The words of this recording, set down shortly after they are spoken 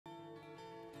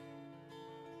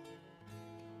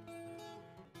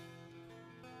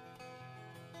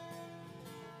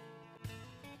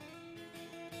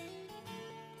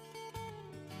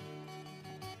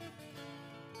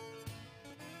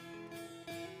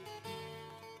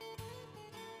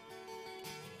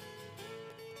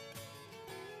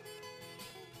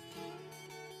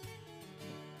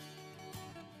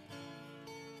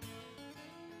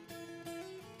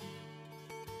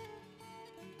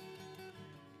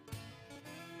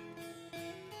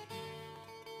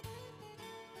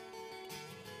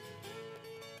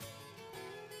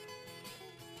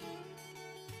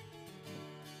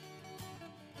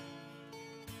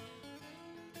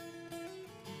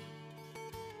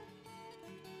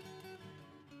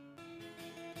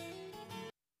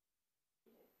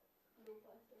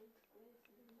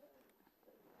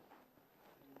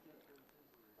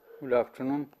Good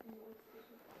afternoon.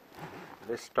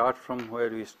 Let us start from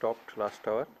where we stopped last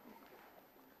hour.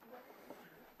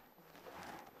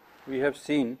 We have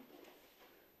seen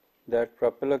that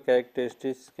propeller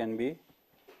characteristics can be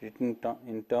written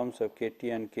in terms of Kt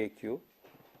and Kq,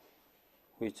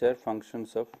 which are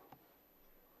functions of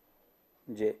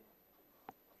J,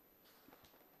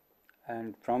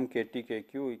 and from Kt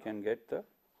Kq we can get the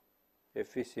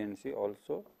efficiency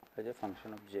also as a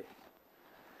function of J.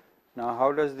 Now,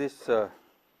 how does this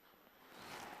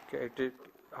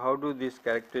how do these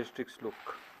characteristics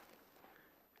look?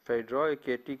 If I draw a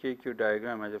Kt Kq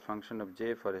diagram as a function of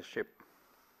J for a ship,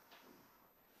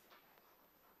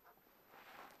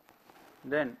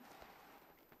 then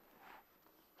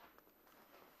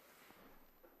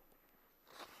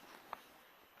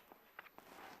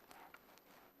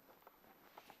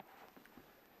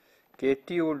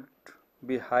Kt would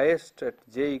be highest at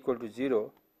J equal to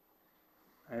 0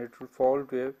 and it will fall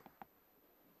to a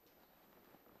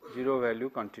 0 value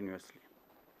continuously.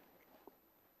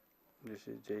 This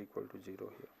is J equal to 0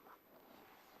 here.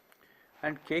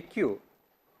 And Kq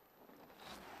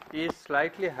is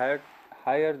slightly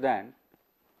higher than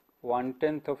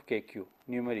 1/10 of Kq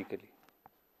numerically.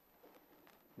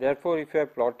 Therefore, if you are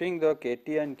plotting the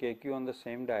Kt and Kq on the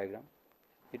same diagram,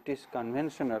 it is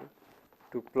conventional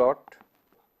to plot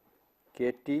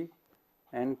Kt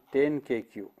and 10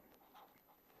 Kq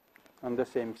on the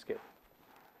same scale,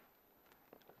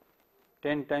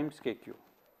 10 times Kq.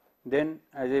 Then,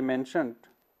 as I mentioned,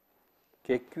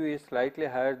 Kq is slightly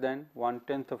higher than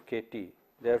 1/10 of Kt.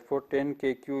 Therefore, 10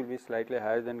 Kq will be slightly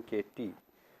higher than Kt,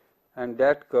 and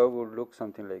that curve would look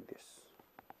something like this.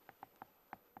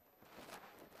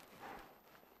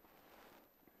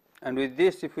 And with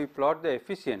this, if we plot the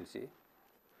efficiency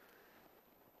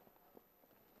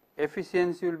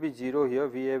will be 0 here,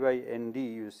 Va by Nd,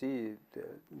 you see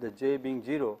the J being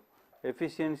 0,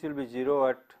 efficiency will be 0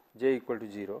 at J equal to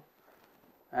 0,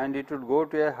 and it would go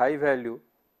to a high value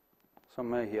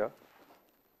somewhere here.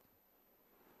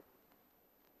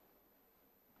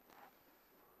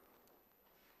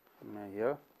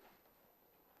 Here,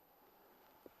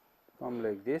 come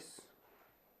like this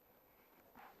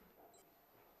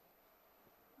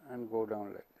and go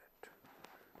down like that.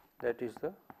 That is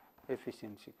the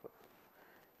efficiency curve.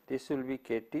 This will be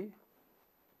Kt,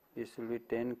 this will be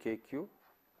 10 Kq,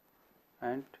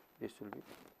 and this will be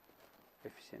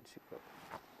efficiency curve.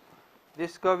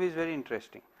 This curve is very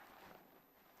interesting.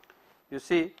 You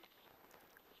see,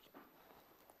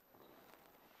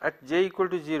 at J equal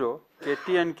to 0,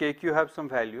 Kt and Kq have some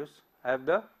values, have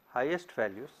the highest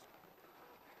values,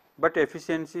 but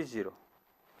efficiency is 0.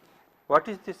 What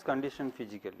is this condition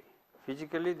physically?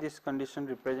 Physically, this condition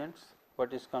represents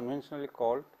what is conventionally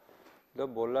called the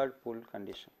bollard pull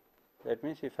condition. That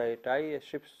means, if I tie a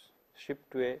ship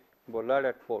to a bollard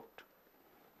at port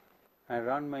and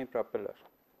run my propeller,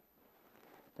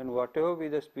 then whatever be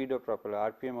the speed of propeller,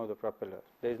 RPM of the propeller,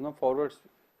 there is no forward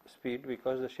speed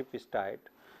because the ship is tied.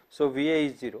 So, Va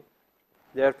is 0,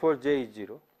 therefore, J is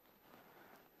 0,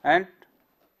 and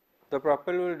the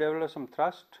propeller will develop some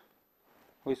thrust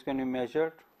which can be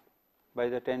measured by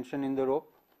the tension in the rope,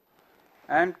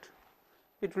 and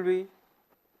it will be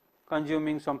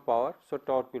consuming some power. So,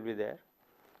 torque will be there.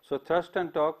 So, thrust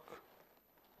and torque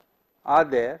are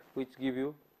there which give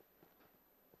you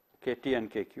Kt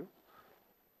and Kq,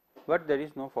 but there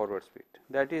is no forward speed.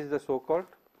 That is the so called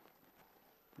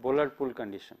bollard pull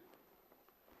condition,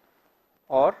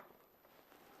 or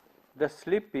the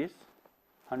slip is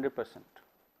 100%,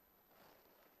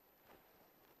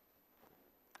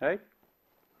 right.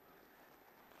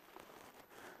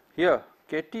 Here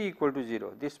Kt equal to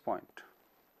 0, this point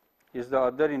is the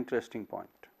other interesting point.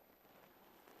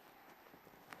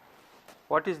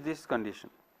 What is this condition?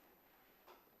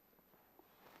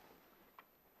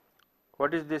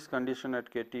 What is this condition at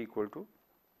Kt equal to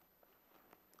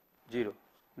 0?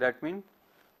 That means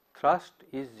thrust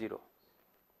is 0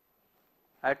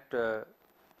 at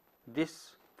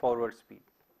this forward speed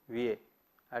Va,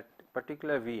 at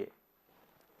particular Va,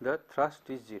 the thrust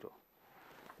is 0.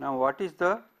 Now, what is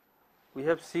the, we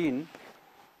have seen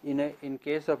in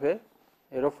case of a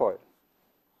aerofoil,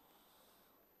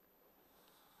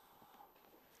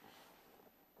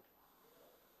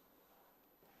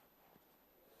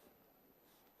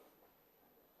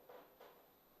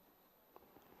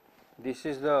 this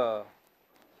is the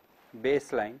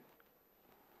baseline,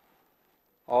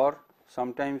 or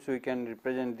sometimes we can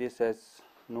represent this as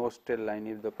nose tail line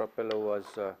if the propeller was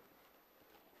So,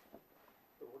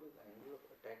 what is the angle of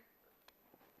attack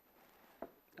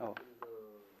oh,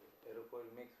 the aerofoil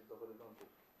makes with the horizontal?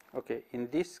 okay. In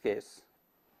this case,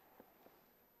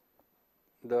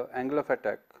 the angle of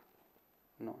attack,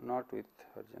 no, not with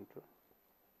horizontal.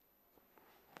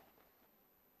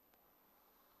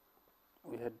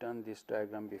 We had done this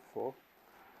diagram before.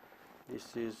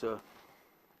 This is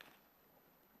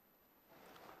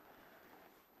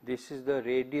the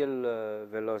radial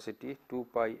velocity 2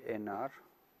 pi n r.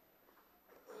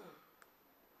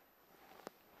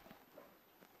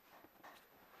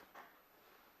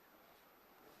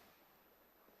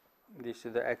 This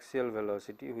is the axial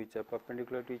velocity which are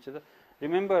perpendicular to each other.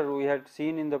 Remember, we had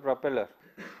seen in the propeller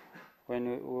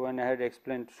when I had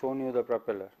shown you the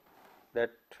propeller,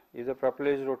 that if the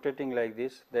propeller is rotating like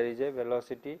this, there is a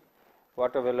velocity,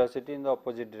 water velocity in the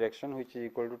opposite direction, which is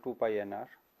equal to 2 pi n r,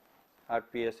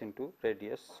 rps into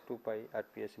radius, 2 pi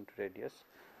rps into radius,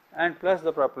 and plus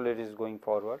the propeller is going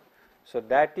forward. So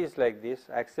that is like this.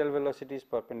 Axial velocity is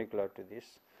perpendicular to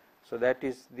this. So that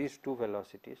is these two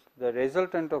velocities, the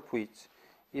resultant of which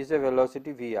is a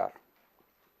velocity Vr.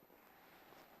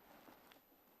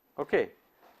 Okay.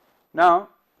 Now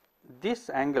this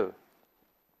angle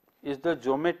is the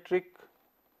geometric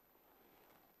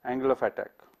angle of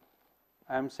attack.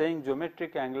 I am saying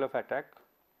geometric angle of attack,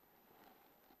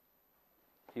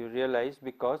 you realize,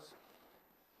 because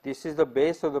this is the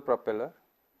base of the propeller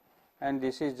and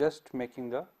this is just making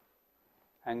the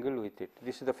angle with it.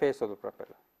 This is the face of the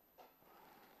propeller.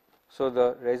 So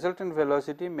the resultant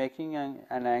velocity making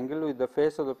an angle with the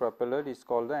face of the propeller is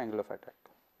called the angle of attack.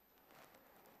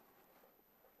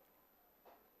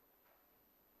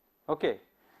 Okay.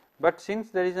 But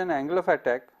since there is an angle of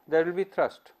attack, there will be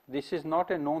thrust. This is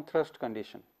not a no thrust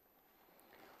condition.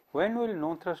 When will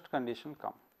no thrust condition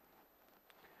come?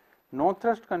 No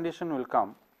thrust condition will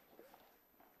come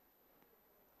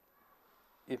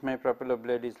if my propeller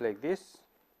blade is like this.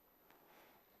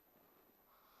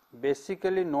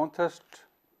 Basically, no thrust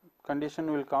condition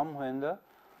will come when the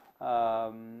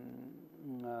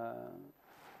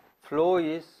flow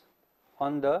is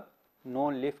on the no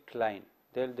lift line.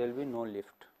 There will be no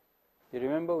lift. You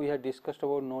remember we had discussed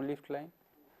about no lift line.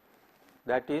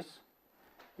 That is,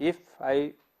 if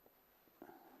I,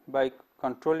 by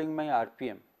controlling my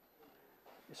RPM,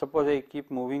 suppose I keep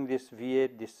moving this VA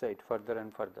this side further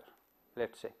and further,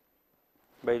 let us say,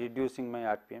 by reducing my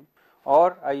RPM,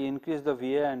 or I increase the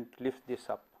VA and lift this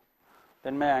up,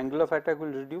 then my angle of attack will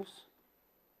reduce,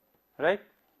 right.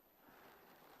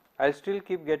 I will still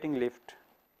keep getting lift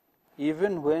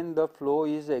even when the flow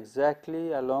is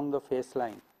exactly along the face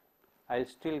line, I will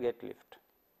still get lift.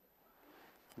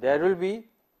 There will be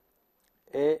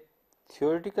a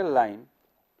theoretical line,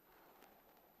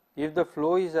 if the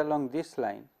flow is along this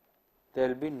line, there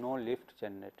will be no lift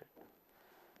generated.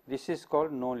 This is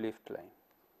called no lift line.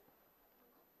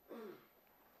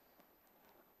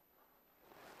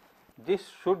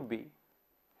 This should be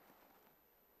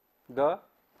the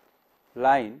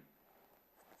line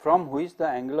from which the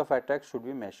angle of attack should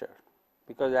be measured,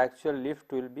 because actual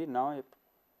lift will be now.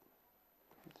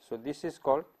 So this is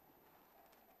called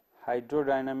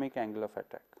hydrodynamic angle of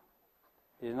attack.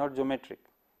 It is not geometric.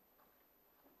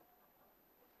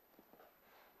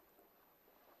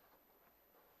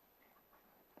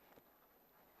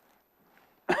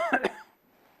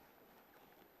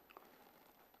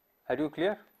 Are you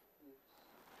clear?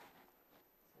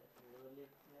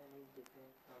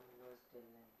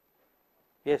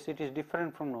 Yes, it is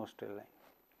different from nose tail line.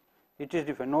 It is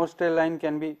different. Nose tail line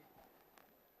can be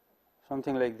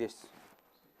something like this.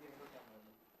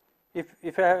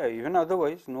 If I have, even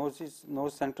otherwise, nose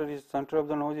center of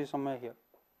the nose is somewhere here.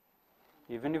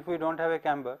 Even if we don't have a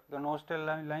camber, the nose tail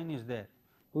line is there,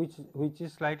 which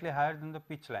is slightly higher than the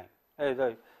pitch line,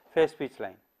 the face pitch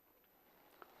line.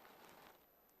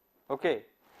 Okay.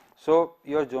 So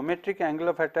your geometric angle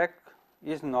of attack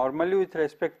is normally with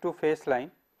respect to face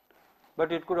line,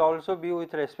 but it could also be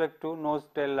with respect to nose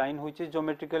tail line, which is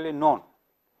geometrically known.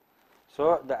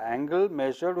 So the angle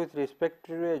measured with respect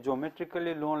to a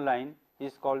geometrically known line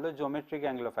is called the geometric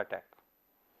angle of attack,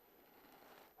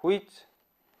 which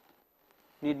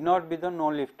need not be the no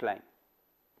lift line.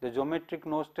 The geometric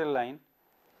nose tail line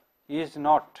is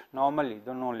not normally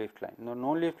the no lift line. The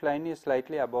no lift line is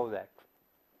slightly above that.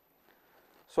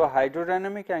 So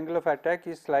hydrodynamic angle of attack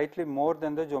is slightly more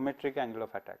than the geometric angle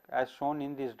of attack, as shown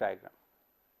in this diagram.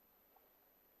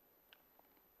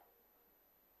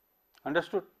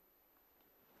 Understood?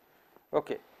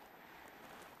 Okay.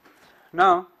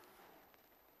 Now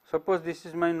suppose this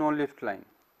is my no lift line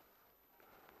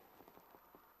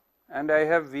and I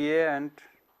have VA and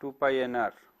 2 pi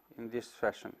nr in this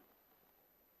fashion,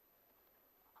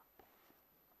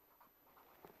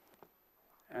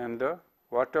 and the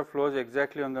water flows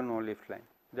exactly on the no lift line.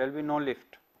 There will be no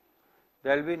lift.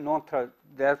 there will be no thrust,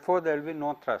 therefore there will be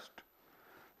no thrust.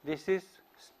 This is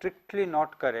strictly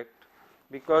not correct,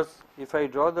 because if I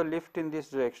draw the lift in this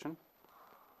direction,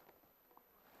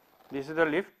 this is the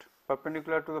lift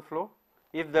perpendicular to the flow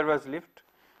if there was lift,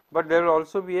 but there will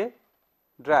also be a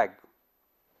drag.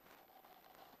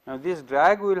 Now this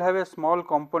drag will have a small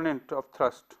component of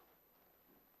thrust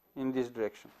in this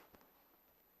direction.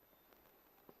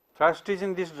 Thrust is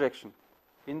in this direction,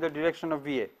 in the direction of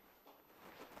VA.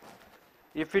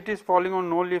 If it is falling on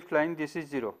no lift line, this is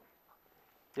 0,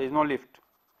 there is no lift,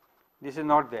 this is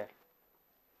not there,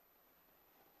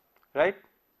 right,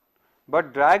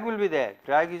 but drag will be there.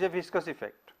 Drag is a viscous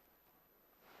effect.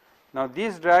 Now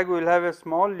this drag will have a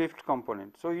small lift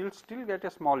component, so you will still get a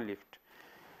small lift.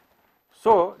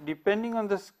 So depending on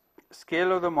the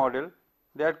scale of the model,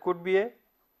 there could be a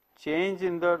change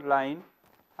in the line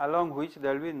along which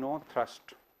there will be no thrust.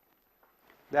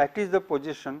 That is the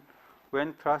position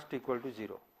when thrust equal to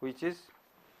 0, which is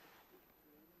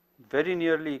very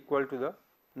nearly equal to the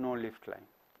no lift line.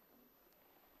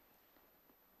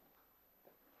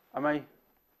 Am I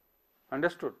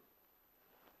understood?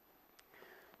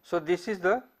 So this is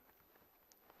the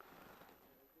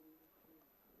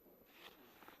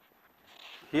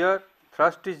here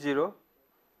thrust is 0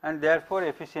 and therefore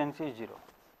efficiency is 0.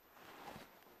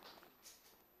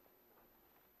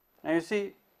 Now you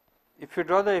see, if you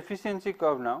draw the efficiency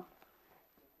curve now,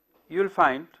 you will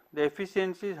find the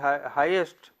efficiency is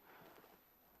highest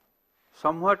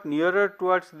somewhat nearer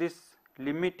towards this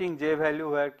limiting j value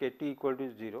where Kt equal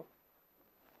to 0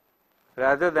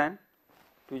 rather than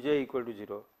to j equal to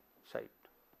 0 side.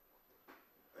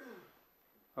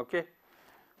 Okay.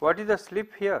 What is the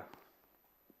slip here?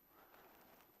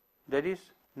 There is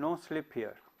no slip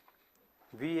here.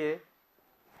 VA,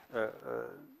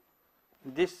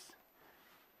 this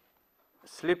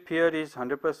slip here is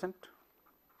 100%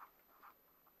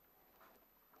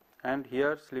 and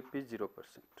here slip is 0%.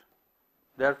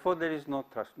 Therefore, there is no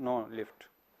thrust, no lift.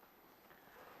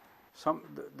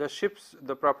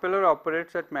 The propeller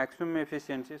operates at maximum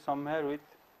efficiency somewhere with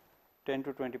 10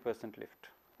 to 20% lift,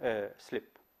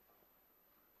 slip.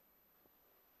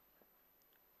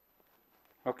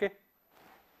 Okay.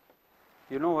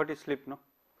 You know what is slip, no?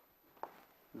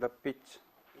 The pitch.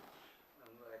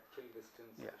 Actual distance.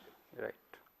 Yeah, right.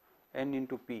 N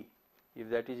into P. If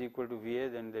that is equal to VA,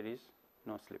 then there is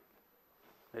no slip.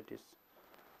 That is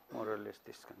more or less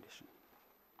this condition.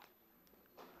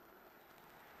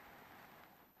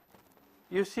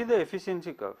 You see the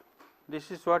efficiency curve.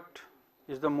 This is what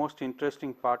is the most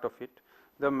interesting part of it.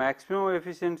 The maximum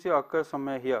efficiency occurs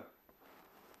somewhere here,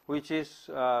 which is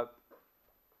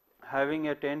having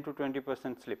a 10 to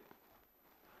 20% slip.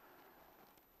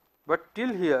 But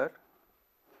till here,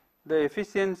 the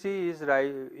efficiency is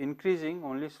increasing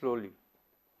only slowly,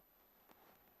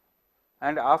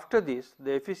 and after this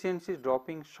the efficiency is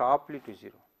dropping sharply to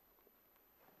 0,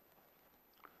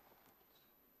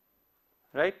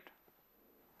 right.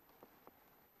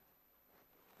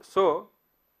 So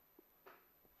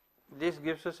this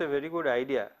gives us a very good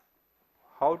idea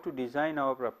how to design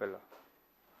our propeller.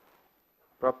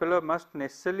 Propeller must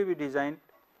necessarily be designed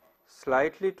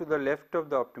slightly to the left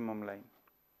of the optimum line,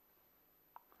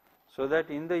 so that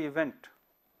in the event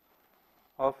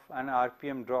of an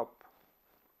RPM drop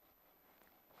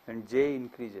and J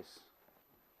increases,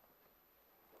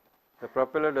 the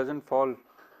propeller does not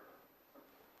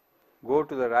go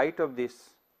to the right of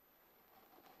this,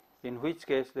 in which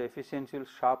case the efficiency will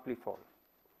sharply fall.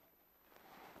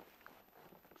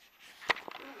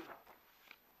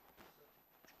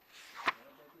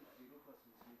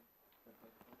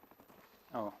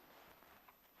 Oh,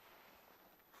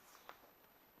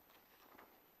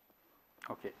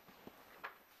 okay.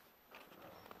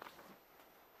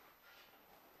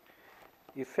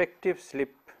 Effective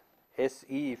slip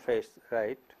SE, if I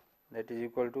write, that is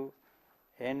equal to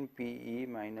NPE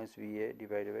minus VA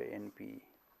divided by NPE,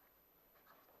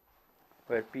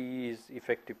 where PE is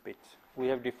effective pitch. We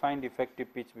have defined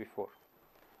effective pitch before.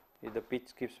 If the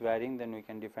pitch keeps varying, then we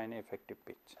can define effective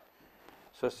pitch.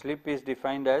 So slip is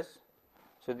defined as,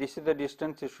 so this is the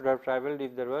distance it should have travelled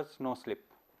if there was no slip.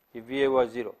 If VA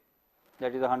was 0,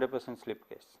 that is a 100% slip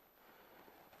case.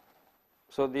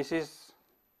 So this is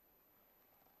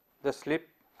the slip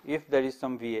if there is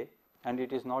some VA and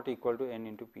it is not equal to N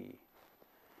into PE.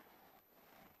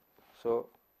 So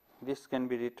this can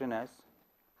be written as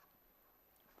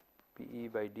PE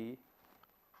by D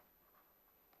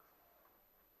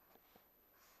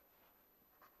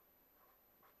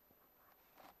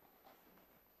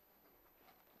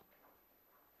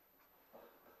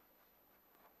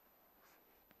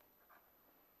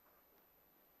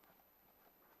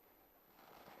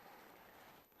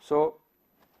So,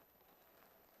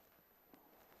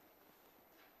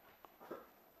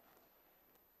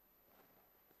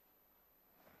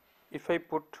 if I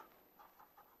put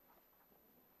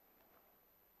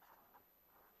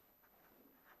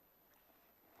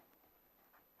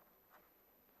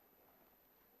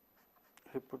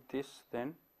this,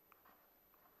 then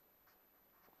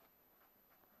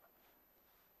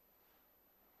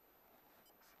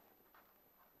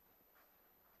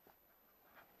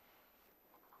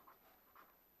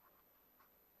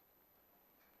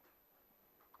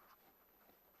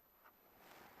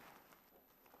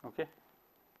okay.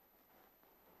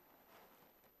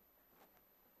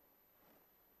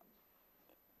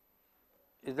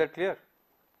 Is that clear?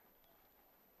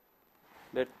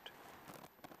 That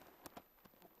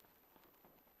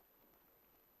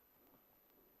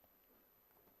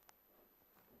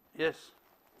yes,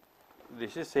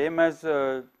 this is same as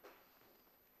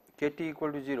kt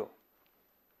equal to 0.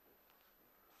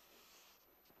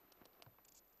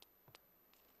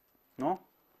 No?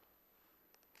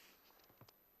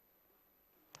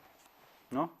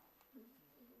 No?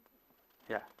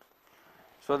 Yeah.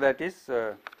 So, that is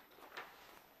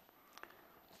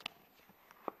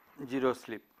 0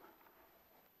 slip.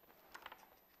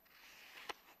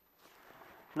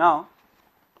 Now,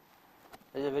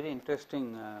 there is a very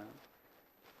interesting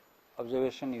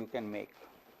observation you can make.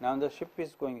 Now, the ship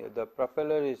is going, the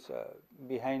propeller is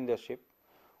behind the ship.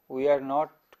 We are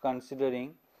not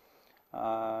considering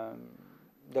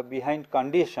the behind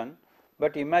condition,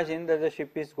 but imagine that the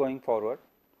ship is going forward,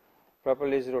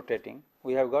 propeller is rotating.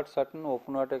 We have got certain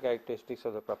open water characteristics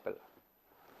of the propeller.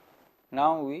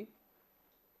 Now, we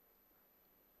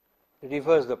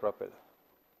reverse the propeller,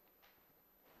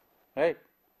 right.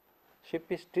 Ship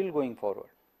is still going forward,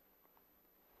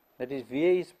 that is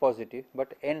VA is positive,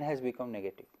 but N has become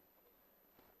negative,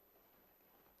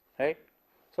 right.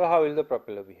 So, how will the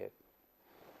propeller behave?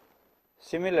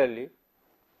 Similarly,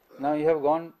 now you have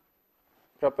gone,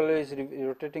 propeller is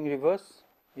rotating reverse,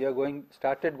 you are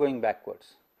started going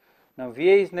backwards. Now,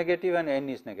 VA is negative and N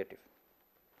is negative,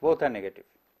 both are negative.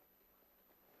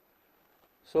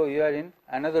 So, you are in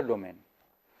another domain,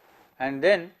 and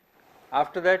then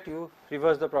after that you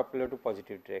reverse the propeller to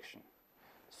positive direction.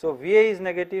 So, VA is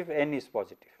negative, N is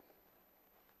positive.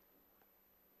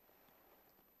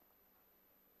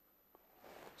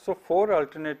 So, 4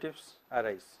 alternatives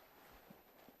arise.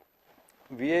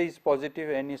 VA is positive,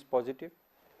 N is positive,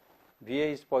 VA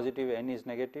is positive, N is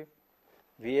negative,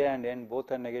 VA and N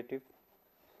both are negative,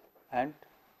 and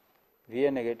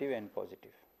VA negative, N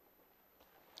positive,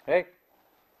 right.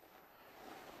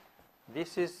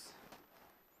 This is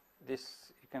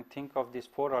this, you can think of these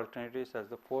 4 alternatives as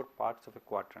the 4 parts of a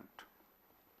quadrant.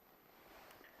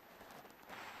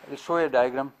 I will show a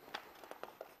diagram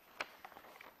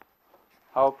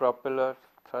how propeller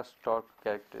thrust torque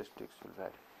characteristics will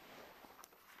vary.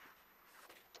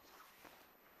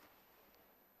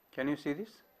 Can you see this?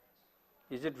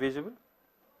 Is it visible?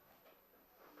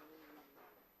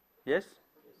 Yes?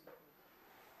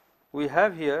 We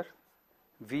have here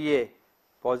VA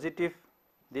positive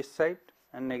this side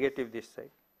and negative this side.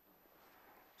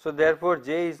 So, therefore,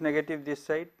 J is negative this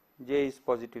side, J is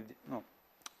positive, no,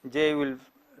 J will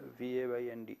VA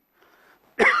by ND.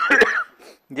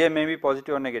 J may be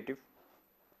positive or negative.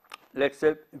 Let us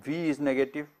say V is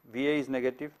negative, VA is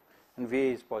negative and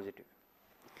VA is positive.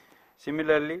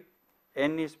 Similarly,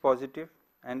 N is positive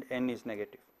and N is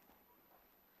negative,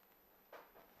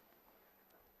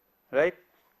 right.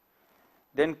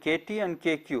 Then KT and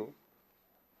KQ,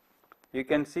 you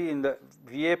can see in the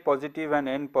VA positive and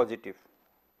N positive,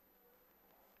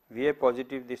 VA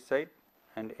positive this side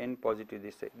and N positive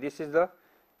this side. This is the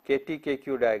KT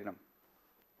KQ diagram,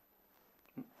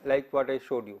 like what I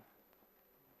showed you,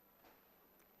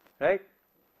 right.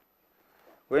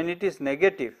 When it is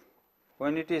negative,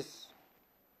 when it is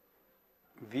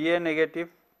VA negative,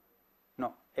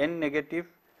 no, N negative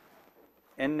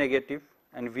and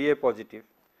VA positive,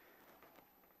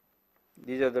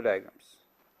 these are the diagrams,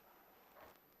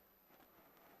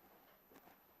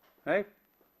 right.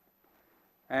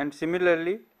 And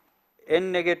similarly,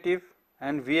 N negative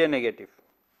and VA negative,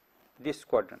 this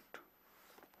quadrant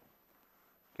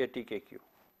KT KQ,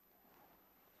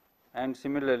 and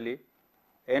similarly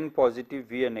N positive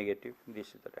VA negative, this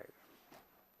is the diagram.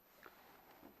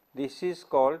 This is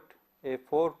called a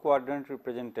 4 quadrant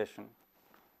representation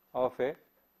of a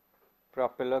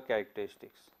propeller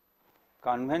characteristics.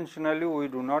 Conventionally, we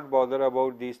do not bother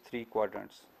about these 3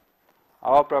 quadrants.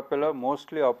 Our propeller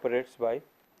mostly operates by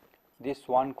this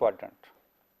one quadrant,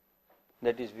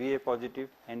 that is VA positive,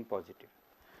 N positive.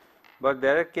 But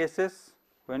there are cases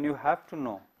when you have to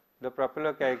know the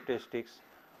propeller characteristics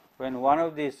when one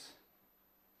of these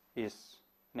is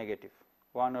negative,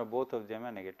 one or both of them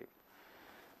are negative.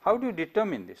 How do you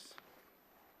determine this?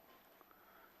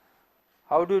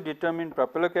 How do you determine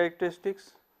propeller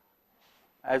characteristics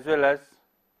as well as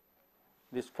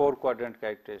this 4 quadrant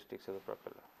characteristics of the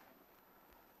propeller?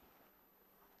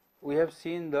 We have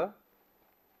seen the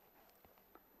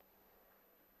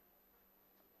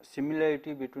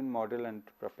similarity between model and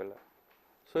propeller.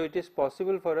 So, it is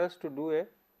possible for us to do a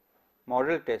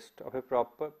model test of a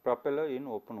propeller in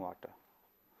open water.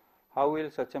 How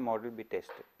will such a model be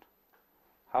tested?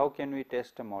 How can we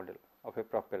test a model of a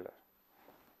propeller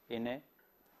in a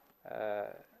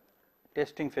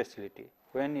testing facility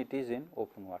when it is in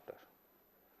open water?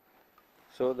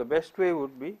 So, the best way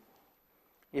would be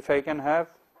if I can have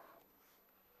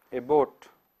a boat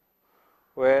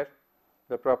where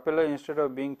the propeller, instead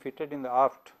of being fitted in the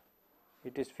aft,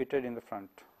 it is fitted in the front,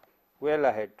 well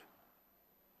ahead,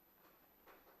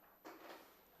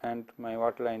 and my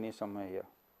water line is somewhere here.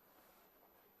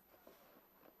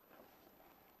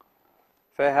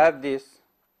 If I have this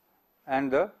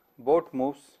and the boat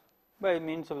moves by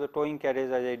means of the towing carriage,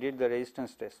 as I did the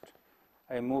resistance test,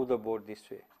 I move the boat this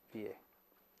way, VA.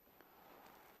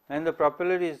 When the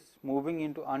propeller is moving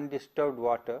into undisturbed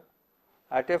water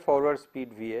at a forward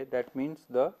speed VA, that means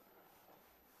the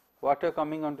water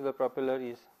coming onto the propeller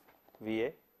is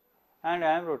VA and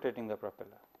I am rotating the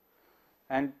propeller,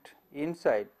 and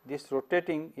inside this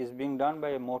rotating is being done by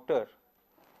a motor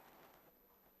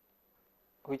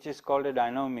which is called a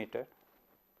dynamometer,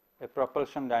 a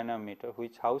propulsion dynamometer,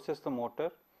 which houses the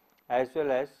motor as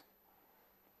well as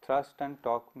thrust and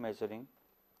torque measuring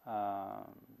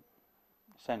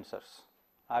sensors,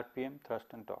 RPM, thrust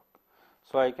and torque.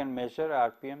 So, I can measure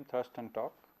RPM, thrust and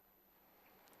torque,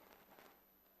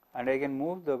 and I can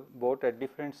move the boat at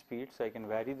different speeds. I can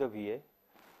vary the VA.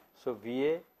 So,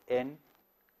 VA N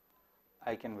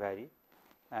I can vary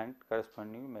and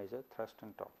correspondingly measure thrust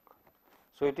and torque.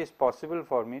 So, it is possible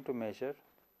for me to measure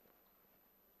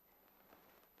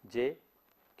J,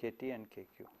 KT and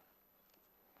KQ.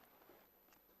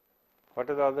 What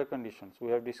are the other conditions?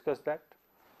 We have discussed that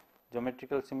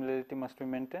geometrical similarity must be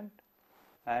maintained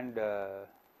and the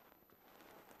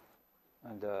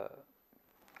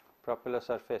propeller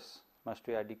surface must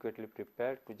be adequately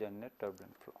prepared to generate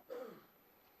turbulent flow.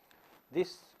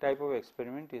 This type of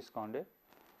experiment is called a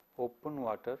open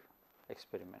water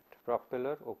experiment,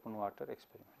 propeller open water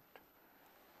experiment.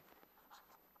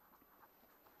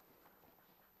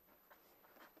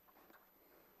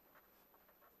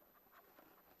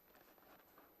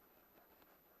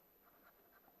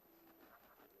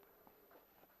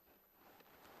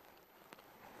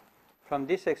 From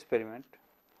this experiment,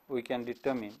 we can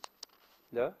determine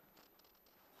the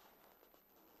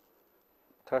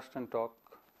thrust and torque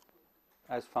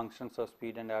as functions of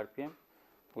speed and RPM.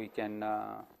 We can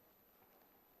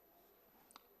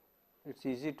it is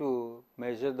easy to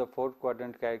measure the 4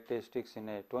 quadrant characteristics in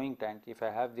a towing tank. If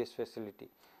I have this facility,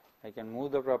 I can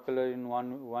move the propeller in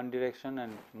one direction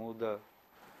and move the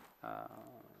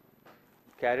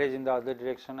carriage in the other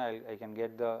direction. I can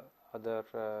get the other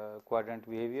quadrant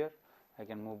behavior. I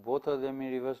can move both of them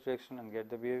in reverse direction and get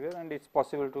the behavior, and it is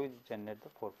possible to generate the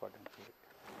 4 quadrant behavior.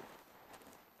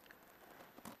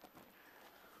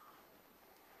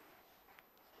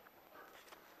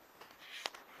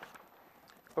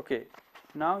 Okay.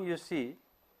 Now, you see,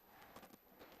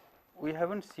 we have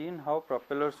not seen how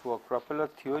propellers work. Propeller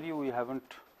theory we have not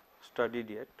studied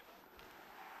yet,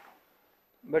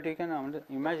 but you can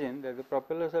imagine that the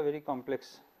propellers are very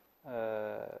complex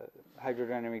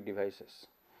hydrodynamic devices.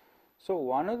 So,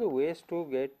 one of the ways to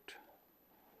get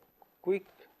quick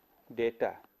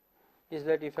data is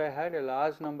that if I had a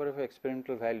large number of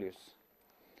experimental values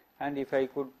and if I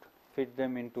could fit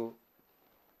them into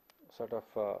sort of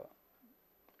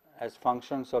as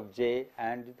functions of J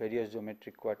and various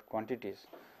geometric quantities,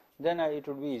 then it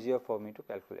would be easier for me to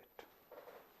calculate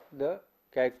the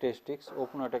characteristics,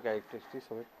 open water characteristics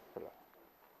of a propeller.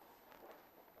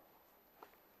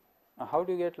 Now, how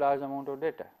do you get large amount of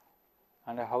data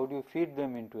and how do you feed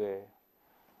them into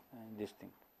this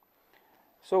thing?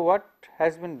 So, what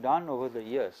has been done over the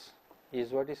years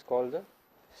is what is called the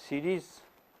series,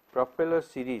 propeller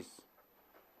series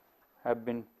have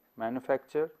been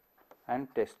manufactured and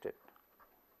tested.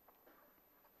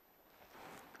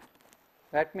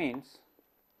 That means,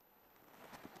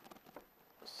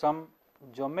 some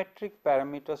geometric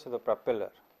parameters of the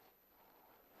propeller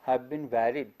have been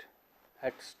varied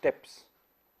at steps,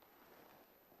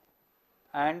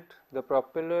 and the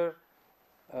propeller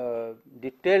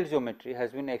detailed geometry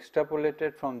has been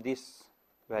extrapolated from these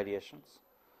variations,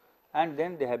 and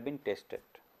then they have been tested.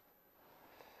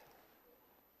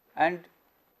 And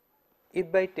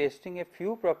if by testing a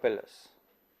few propellers,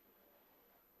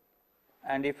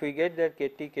 and if we get that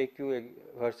KT, KQ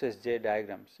versus J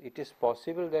diagrams, it is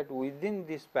possible that within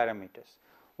these parameters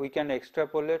we can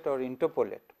extrapolate or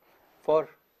interpolate for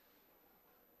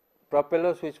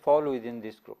propellers which fall within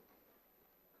this group.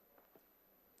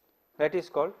 That is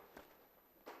called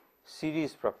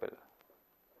series propeller.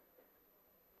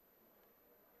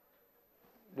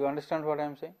 Do you understand what I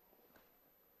am saying?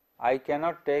 I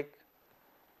cannot take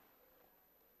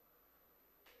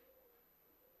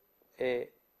a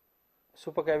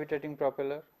supercavitating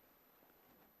propeller,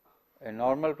 a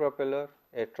normal propeller,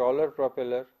 a trawler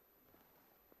propeller,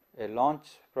 a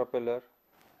launch propeller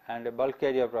and a bulk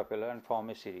carrier propeller and form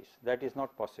a series. That is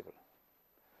not possible.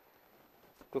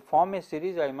 To form a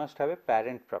series, I must have a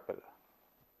parent propeller,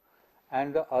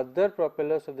 and the other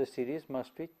propellers of the series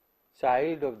must be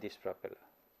child of this propeller.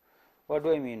 What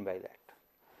do I mean by that?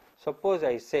 Suppose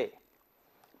I say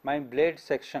my blade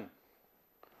section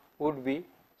would be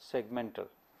segmental,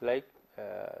 like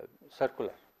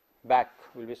circular, back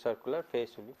will be circular,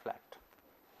 face will be flat,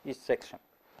 each section.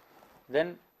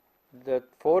 Then the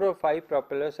 4 or 5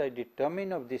 propellers I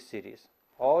determine of this series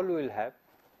all will have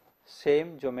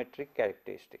same geometric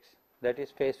characteristics, that is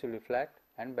face will be flat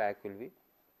and back will be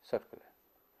circular.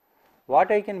 What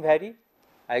I can vary?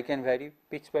 I can vary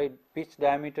pitch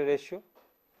diameter ratio,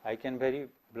 I can vary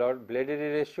blade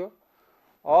area ratio,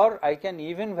 or I can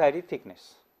even vary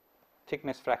thickness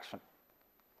fraction.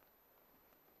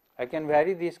 I can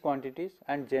vary these quantities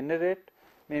and generate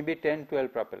maybe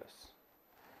 10-12 propellers.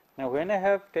 Now, when I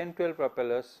have 10-12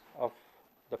 propellers of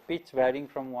the pitch varying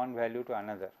from one value to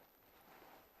another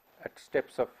at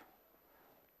steps,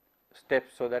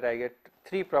 so that I get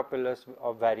 3 propellers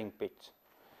of varying pitch,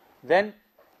 then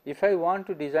if I want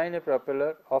to design a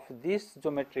propeller of these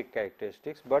geometric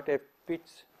characteristics, but a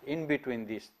pitch in between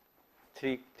these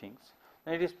 3 things,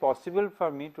 then it is possible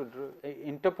for me to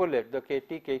interpolate the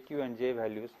KT, KQ and J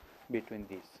values between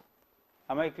these.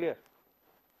 Am I clear?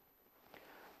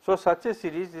 So, such a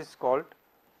series is called,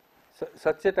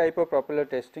 such a type of propeller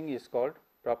testing is called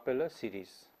propeller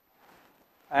series.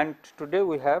 And today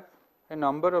we have a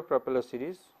number of propeller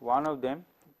series. One of them,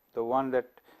 the one that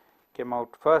came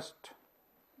out first,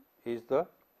 is the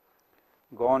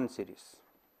Gone series.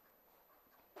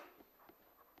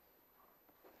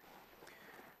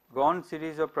 Gone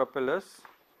series of propellers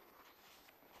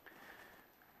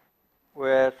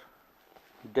were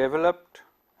developed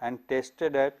and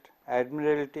tested at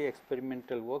Admiralty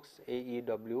Experimental Works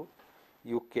AEW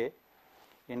UK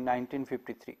in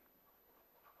 1953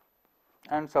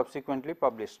 and subsequently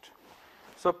published.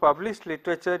 So, published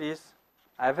literature is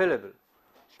available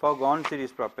for Gone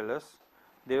series propellers.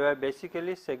 They were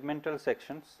basically segmental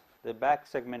sections, the back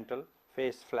segmental,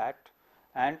 face flat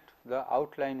and the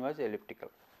outline was elliptical,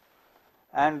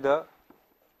 and the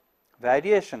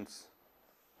variations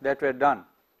that were done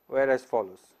were as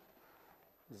follows.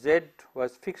 Z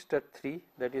was fixed at 3,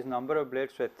 that is number of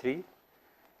blades were 3,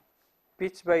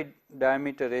 pitch by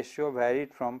diameter ratio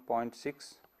varied from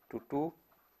 0.6 to 2,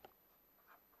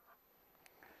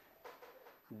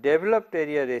 developed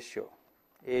area ratio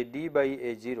AD by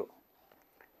A0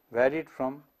 varied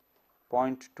from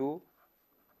 0.2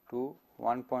 to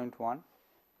 1.1,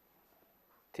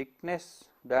 thickness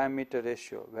diameter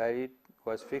ratio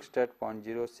was fixed at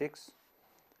 0.06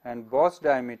 and boss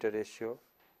diameter ratio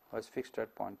was fixed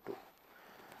at 0.2.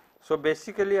 So,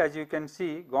 basically as you can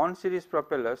see, Gone series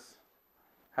propellers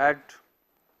had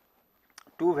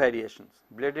 2 variations,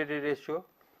 blade area ratio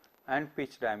and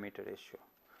pitch diameter ratio,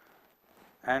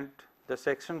 and the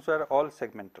sections were all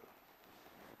segmental.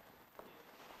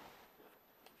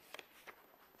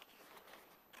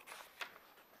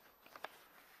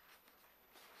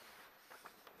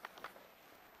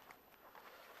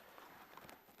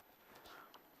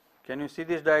 Can you see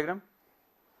this diagram?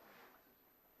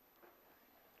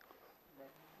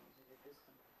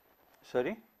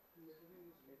 Sorry?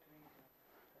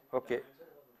 Okay.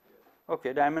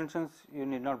 Okay, dimensions you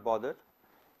need not bother.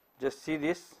 Just see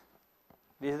this.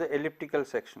 This is the elliptical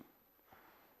section.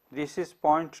 This is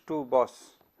 0.2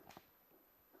 boss.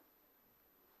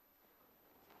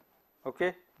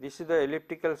 Okay, this is the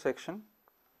elliptical section,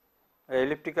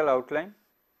 elliptical outline.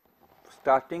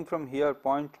 Starting from here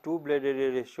 0.2 blade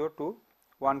area ratio to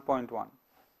 1.1,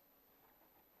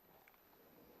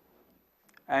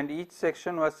 and each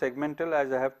section was segmental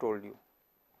as I have told you.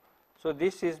 So,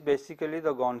 this is basically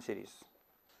the Gone series.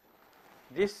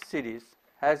 This series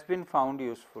has been found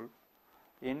useful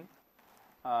in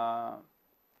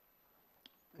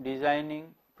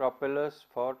designing propellers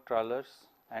for trawlers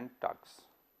and tugs.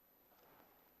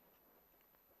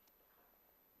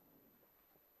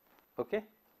 Okay.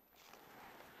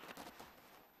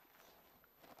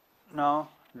 Now,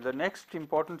 the next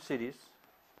important series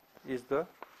is the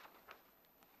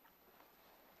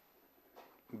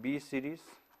B series.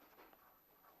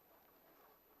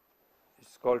 It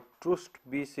is called Trust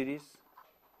B series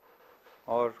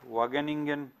or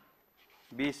Wageningen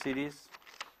B series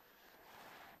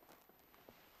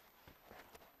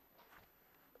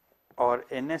or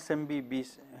NSMB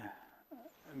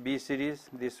B series.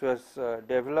 This was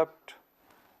developed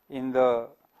in the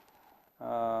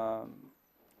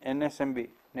NSMB,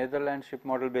 Netherlands Ship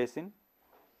Model Basin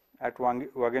at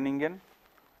Wageningen,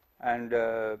 and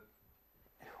a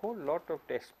whole lot of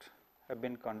tests have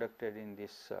been conducted in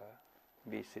this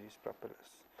B series propellers.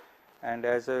 And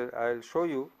as I will show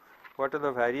you what are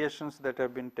the variations that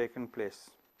have been taken place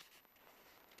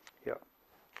here.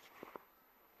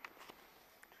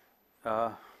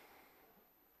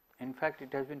 In fact,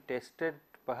 it has been tested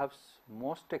perhaps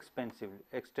most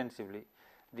extensively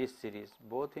this series,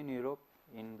 both in Europe,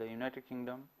 in the United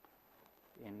Kingdom,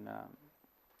 in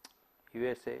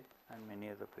USA and many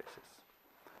other places.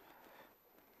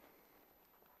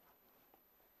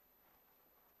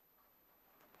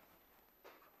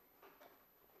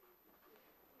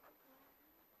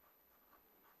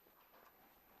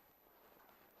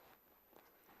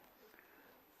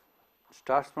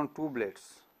 Starts from 2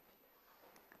 blades.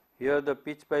 Here the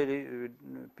pitch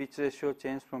ratio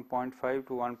changed from 0.5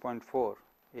 to 1.4.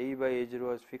 AE by A0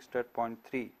 was fixed at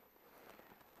 0.3.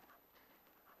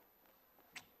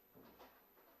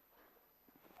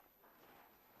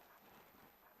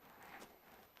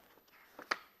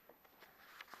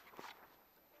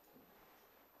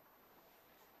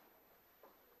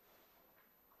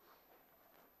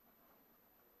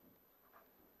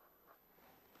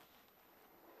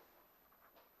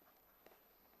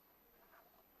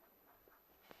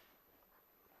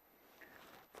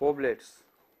 Four blades.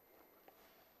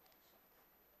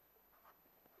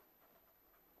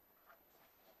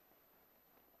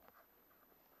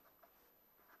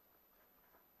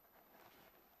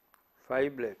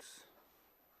 Five blades.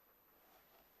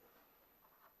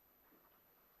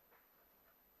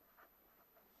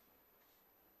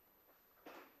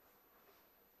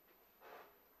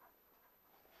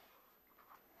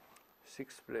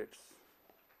 Six blades.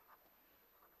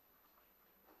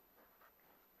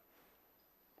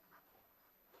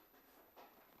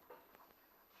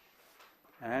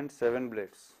 And 7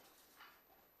 blades.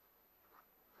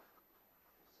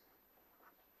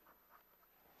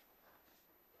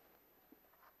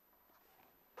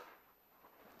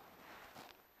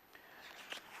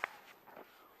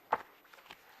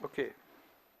 Okay.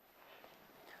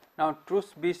 Now,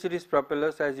 Trust B series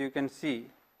propellers, as you can see,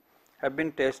 have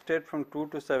been tested from 2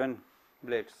 to 7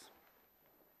 blades.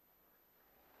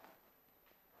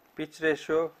 Pitch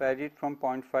ratio varied from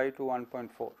 0.5 to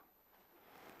 1.4.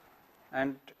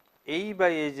 And AE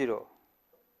by A0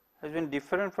 has been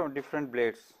different from different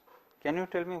blades. Can you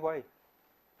tell me why?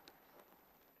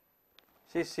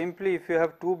 See, simply if you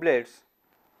have 2 blades,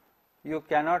 you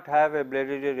cannot have a blade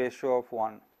area ratio of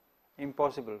 1,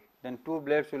 impossible. Then 2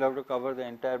 blades will have to cover the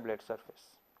entire blade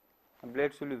surface. The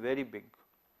blades will be very big,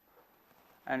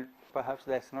 and perhaps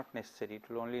that is not necessary, it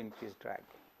will only increase drag.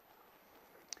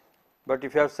 But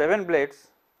if you have 7 blades,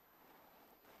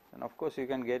 then of course you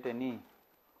can get any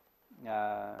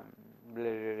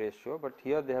blade ratio, but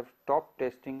here they have stopped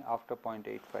testing after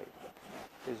 0.85,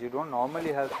 because you do not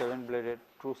normally have 7 bladed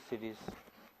Trust series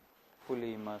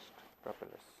fully immersed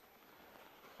propellers.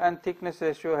 And thickness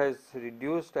ratio has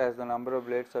reduced as the number of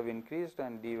blades have increased,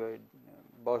 and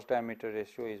boss diameter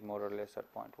ratio is more or less at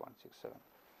 0.167.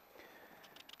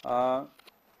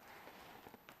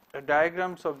 The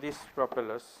diagrams of these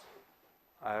propellers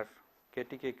are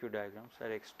KTKQ diagrams,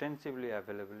 are extensively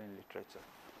available in literature.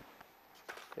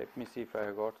 Let me see if I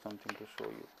have got something to show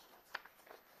you.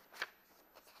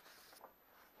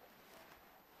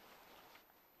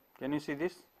 Can you see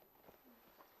this?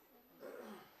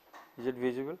 Is it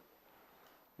visible?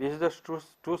 This is the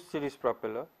Trust series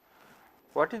propeller.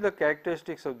 What is the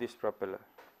characteristics of this propeller?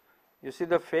 You see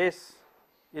the face,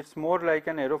 it is more like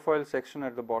an aerofoil section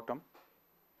at the bottom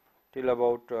till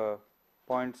about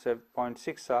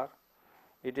 0.6 R.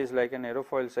 It is like an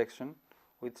aerofoil section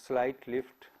with slight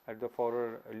lift at the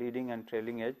forward leading and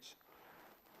trailing edge.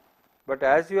 But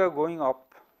as you are going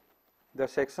up, the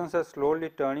sections are slowly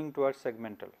turning towards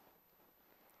segmental.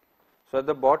 So, at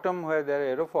the bottom where there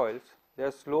are aerofoils, they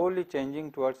are slowly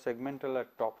changing towards segmental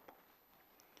at top,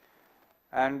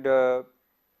 and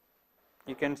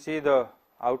you can see the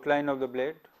outline of the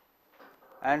blade.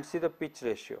 and see the pitch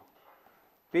ratio.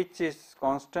 Pitch is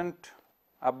constant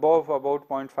above about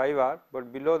 0.5 r,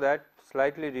 but below that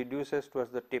slightly reduces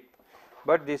towards the tip,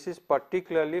 but this is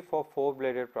particularly for 4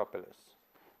 bladed propellers.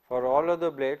 For all other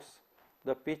blades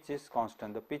the pitch is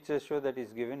constant, the pitch ratio that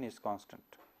is given is constant.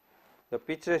 The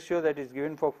pitch ratio that is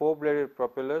given for 4 bladed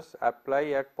propellers apply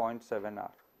at 0.7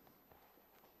 r.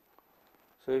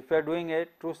 So, if you are doing a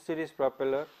truss series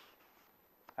propeller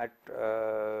at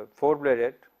 4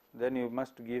 bladed, then you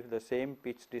must give the same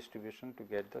pitch distribution to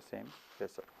get the same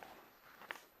result.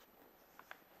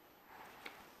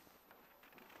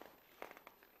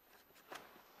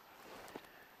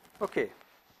 Okay.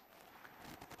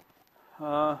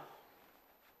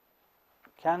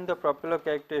 Can the propeller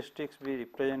characteristics be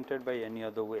represented by any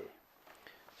other way?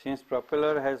 Since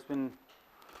propeller has been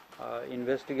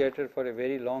investigated for a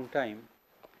very long time,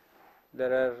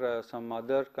 there are some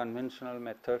other conventional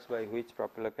methods by which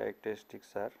propeller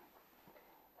characteristics are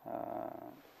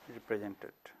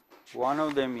represented. One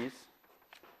of them is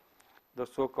the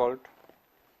so called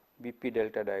BP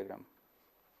delta diagram.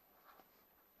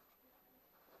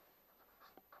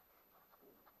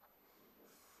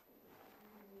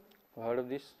 Heard of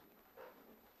this?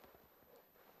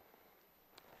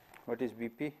 What is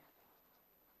BP?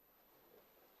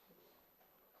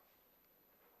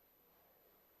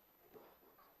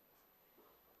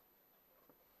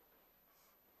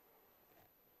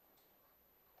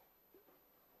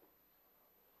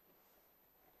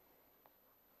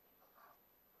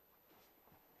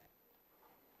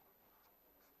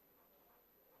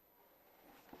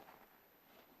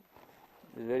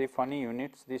 Very funny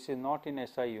units. This is not in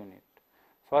SI unit.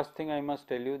 First thing I must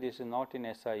tell you, this is not in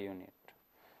SI unit.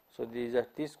 So,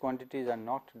 these quantities are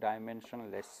not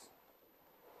dimensionless.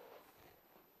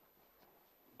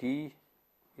 D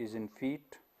is in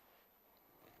feet,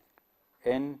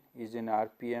 N is in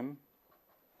RPM,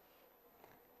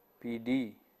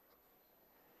 PD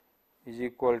is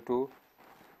equal to,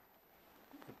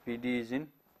 PD is in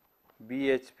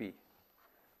BHP,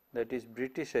 that is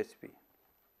British HP,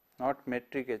 not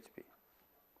metric HP.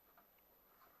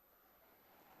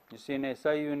 You see, in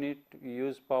SI unit we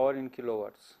use power in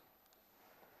kilowatts,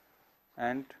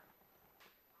 and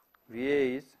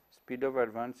VA is speed of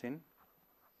advance in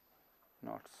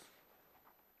knots.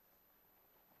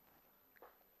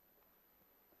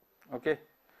 Okay.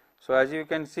 So, as you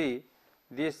can see,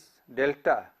 this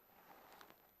delta,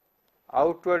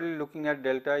 outwardly looking at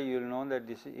delta, you will know that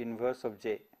this is inverse of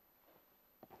J,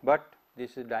 but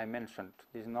this is dimensioned,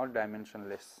 this is not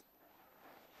dimensionless.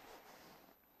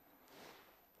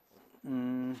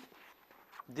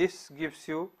 This gives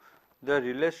you the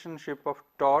relationship of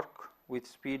torque with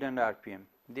speed and RPM,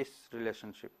 this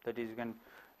relationship, that is, you can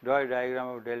draw a diagram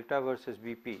of delta versus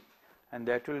BP, and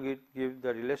that will give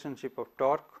the relationship of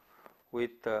torque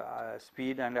with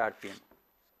speed and RPM.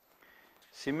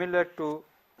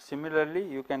 Similarly,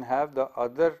 you can have the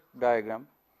other diagram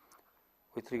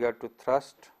with regard to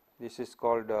thrust. This is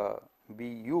called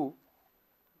BU.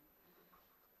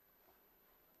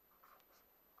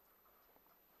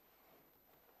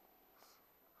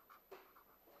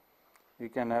 You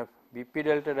can have BP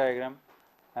delta diagram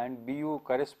and BU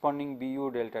corresponding BU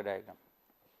delta diagram.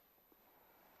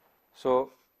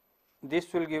 So,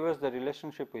 this will give us the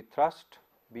relationship with thrust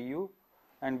BU,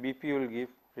 and BP will give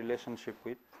relationship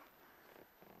with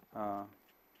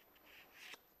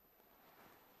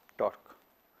torque.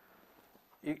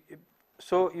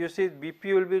 So, you see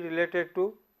BP will be related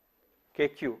to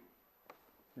KQ,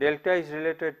 delta is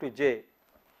related to J,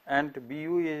 and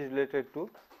BU is related to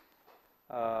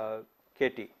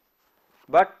KT,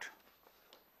 but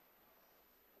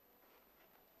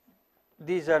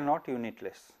these are not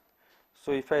unitless.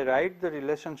 So, if I write the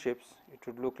relationships, it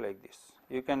would look like this.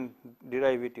 You can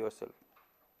derive it yourself.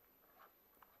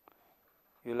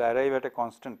 You will arrive at a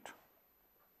constant.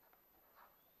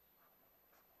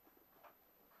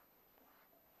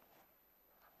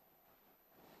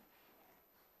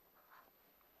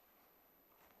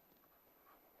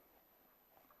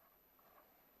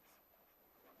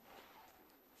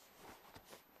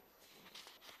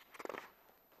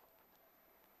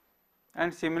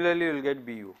 And similarly, you will get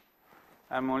BU.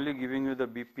 I am only giving you the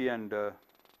BP, and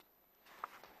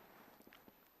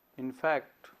in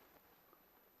fact,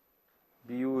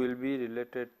 BU will be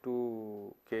related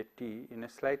to KT in a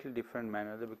slightly different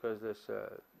manner, because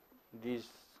these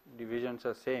divisions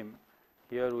are same.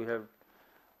 Here we have,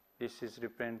 this is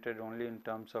represented only in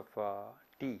terms of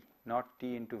T, not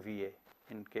T into VA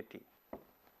in KT.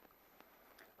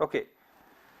 Okay.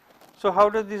 So, how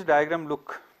does this diagram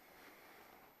look?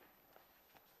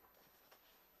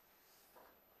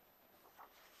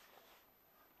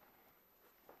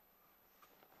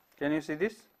 Can you see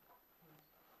this?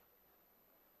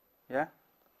 Yeah.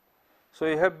 So,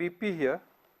 you have BP here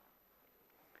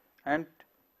and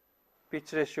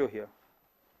pitch ratio here,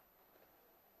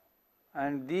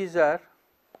 and these are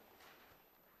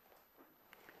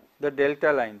the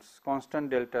delta lines, constant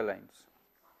delta lines,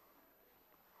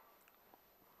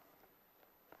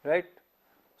 right.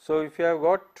 So, if you have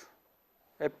got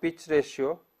a pitch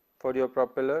ratio for your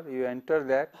propeller, you enter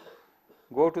that,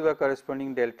 go to the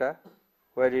corresponding delta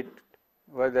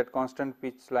where that constant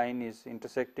pitch line is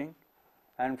intersecting,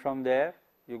 and from there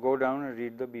you go down and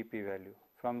read the BP value.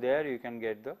 From there you can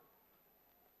get the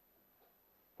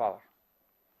power.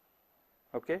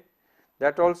 Okay.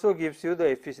 That also gives you the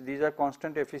efficiency. These are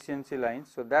constant efficiency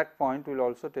lines. So, that point will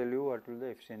also tell you what will the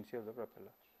efficiency of the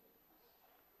propeller.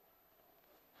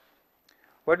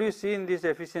 What do you see in these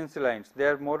efficiency lines? They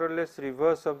are more or less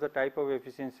reverse of the type of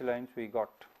efficiency lines we got.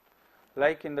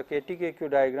 Like in the KT-KQ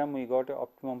diagram, we got an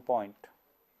optimum point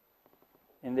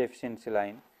in the efficiency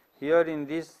line. Here in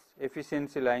these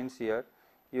efficiency lines here,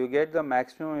 you get the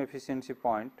maximum efficiency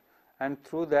point, and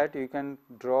through that you can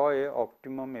draw a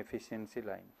optimum efficiency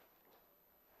line.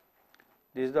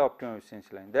 This is the optimum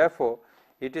efficiency line. Therefore,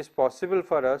 it is possible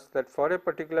for us that for a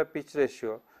particular pitch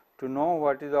ratio to know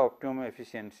what is the optimum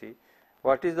efficiency,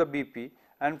 what is the BP,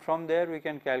 and from there we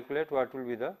can calculate what will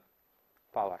be the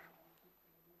power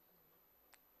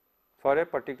for a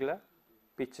particular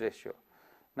pitch ratio.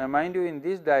 Now, mind you, in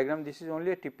this diagram, this is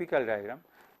only a typical diagram.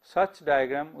 Such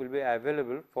diagram will be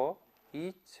available for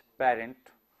each parent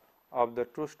of the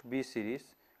Troost B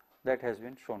series that has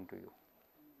been shown to you.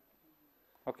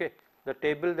 Okay. The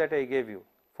table that I gave you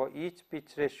for each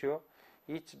pitch ratio,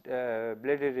 each blade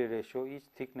area ratio, each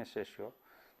thickness ratio,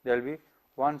 there will be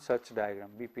one such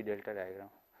diagram, BP delta diagram.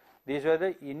 These were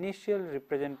the initial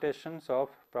representations of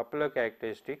propeller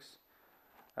characteristics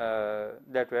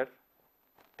that were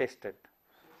tested.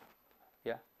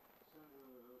 Yeah. So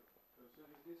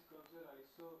if these curves are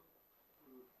iso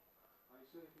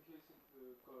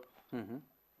efficiency curves, Mm-hmm.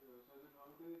 so then how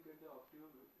do you get the optimum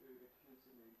efficiency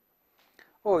line?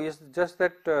 Oh, it's just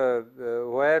that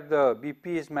where the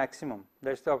BP is maximum,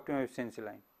 that is the optimum efficiency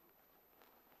line.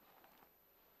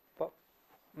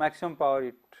 Maximum power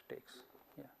it takes.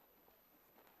 Yeah.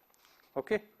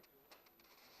 Okay.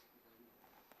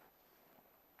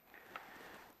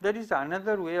 There is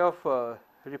another way of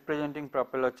representing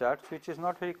propeller charts, which is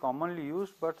not very commonly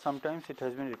used, but sometimes it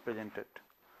has been represented.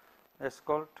 That is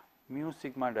called mu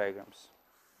sigma diagrams.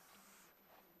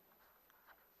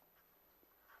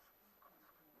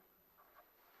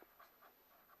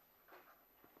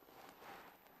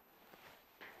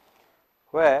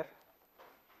 Where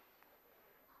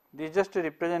this is just a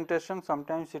representation,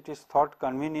 sometimes it is thought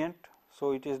convenient,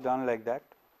 so it is done like that.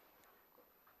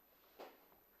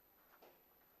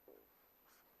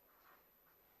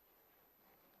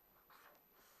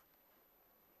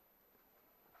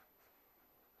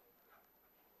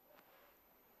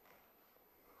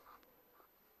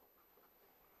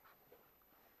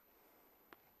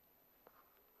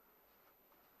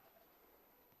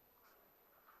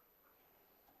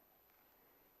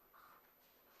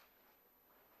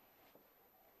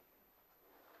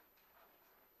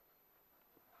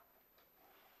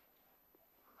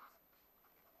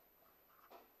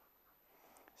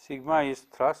 Sigma is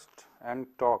thrust and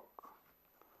torque.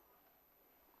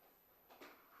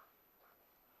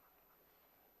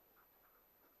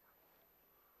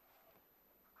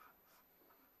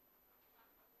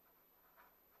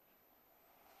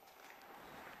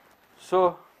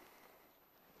 So,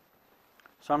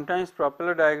 sometimes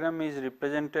propeller diagram is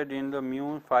represented in the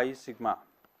mu phi sigma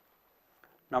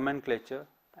nomenclature,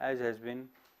 as has been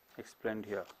explained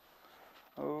here.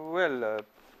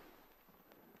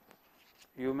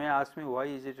 You may ask me, why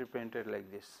is it represented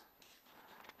like this?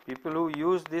 People who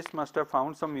use this must have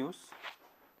found some use,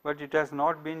 but it has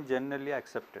not been generally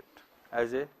accepted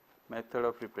as a method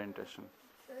of representation.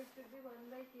 So it should be 1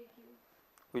 by kq.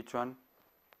 Which one?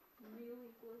 Mu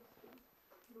equals to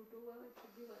root over, it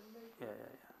should be 1 by Yeah.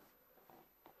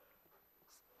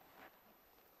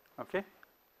 Okay.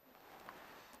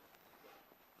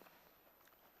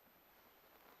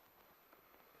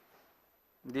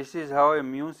 This is how a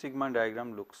mu sigma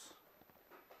diagram looks.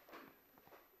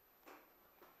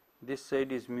 This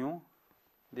side is mu,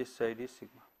 this side is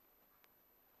sigma.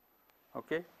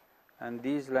 Okay, and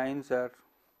these lines are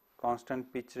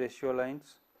constant pitch ratio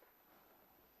lines,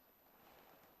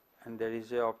 and there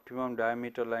is a optimum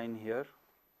diameter line here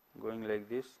going like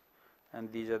this,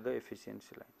 and these are the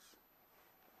efficiency lines.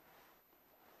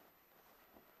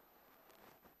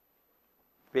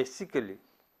 Basically,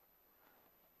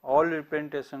 all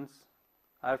representations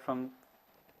are from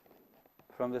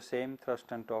from the same thrust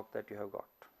and torque that you have got.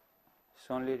 It's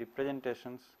only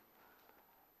representations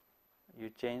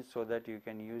you change so that you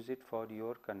can use it for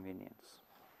your convenience.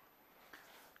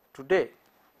 Today,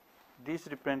 this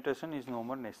representation is no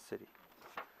more necessary.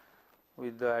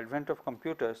 With the advent of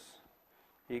computers,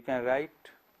 you can write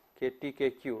KT,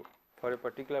 KQ for a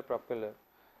particular propeller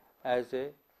as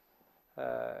a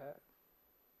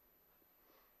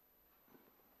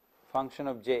function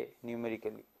of j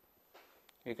numerically.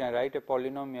 You can write a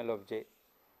polynomial of j,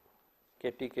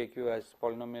 KT, KQ as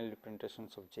polynomial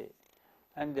representations of j,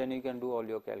 and then you can do all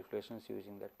your calculations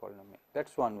using that polynomial. That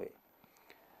is one way.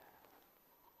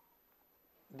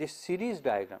 These series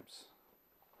diagrams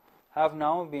have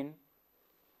now been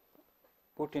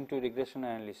put into regression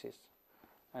analysis,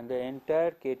 and the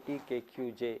entire KT,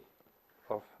 KQJ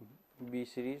of B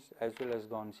series as well as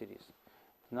Gaugn series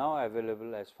is now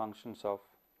available as functions of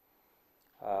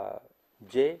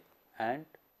J and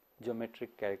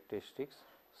geometric characteristics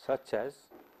such as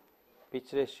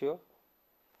pitch ratio,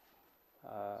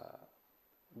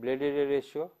 blade area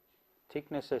ratio,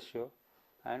 thickness ratio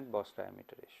and boss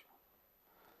diameter ratio.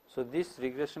 So, this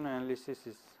regression analysis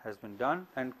has been done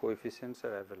and coefficients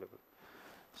are available.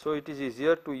 So, it is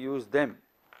easier to use them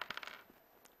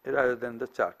rather than the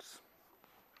charts.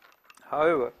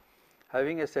 However,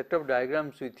 having a set of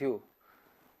diagrams with you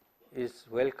is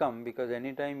welcome, because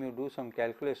anytime you do some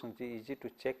calculations it is easy to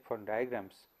check for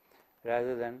diagrams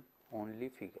rather than only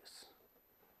figures.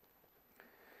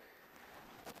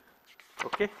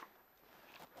 Okay.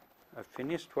 I have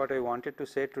finished what I wanted to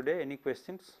say today. Any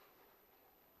questions?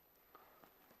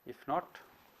 If not,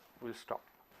 we will stop.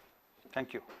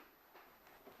 Thank you.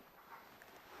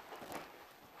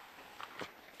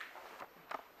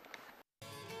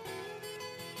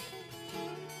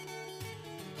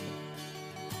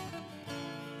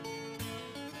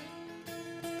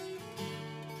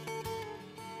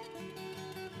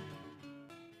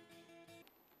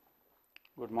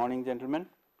 Good morning, gentlemen.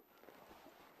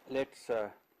 Let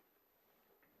us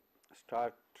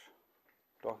start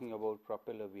talking about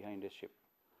propeller behind a ship.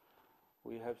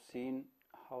 We have seen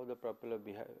how the propeller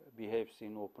behaves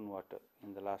in open water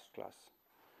in the last class.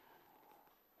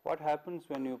 What happens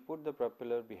when you put the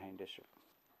propeller behind a ship?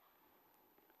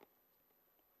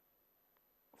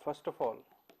 First of all,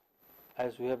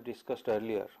 as we have discussed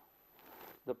earlier,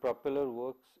 the propeller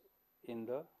works in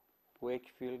the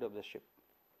wake field of the ship.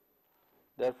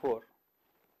 Therefore,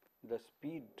 the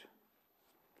speed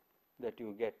that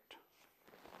you get,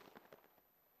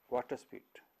 water speed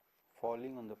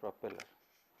falling on the propeller,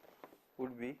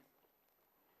 would be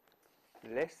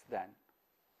less than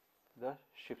the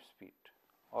ship speed,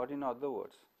 or in other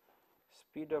words,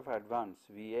 speed of advance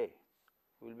VA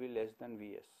will be less than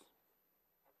Vs.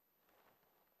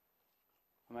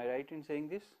 Am I right in saying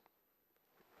this?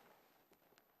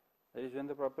 That is, when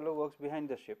the propeller works behind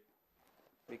the ship,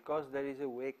 because there is a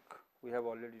wake, we have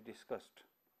already discussed,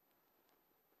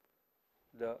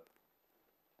 the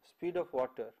speed of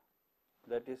water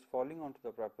that is falling onto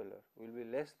the propeller will be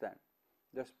less than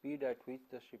the speed at which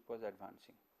the ship was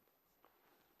advancing.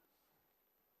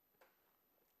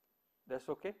 That is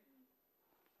okay?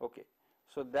 Okay.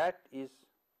 So, that is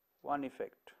one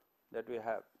effect that we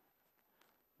have,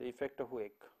 the effect of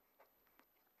wake.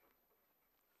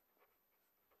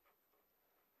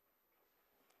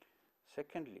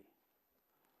 Secondly,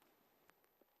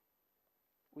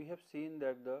 we have seen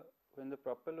that when the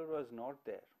propeller was not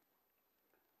there,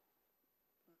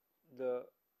 the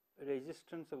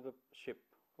resistance of the ship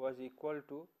was equal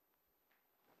to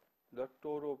the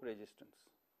tow rope resistance.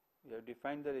 We have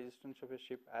defined the resistance of a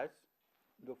ship as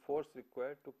the force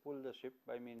required to pull the ship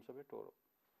by means of a tow rope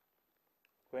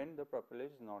when the propeller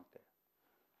is not there.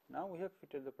 Now we have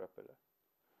fitted the propeller.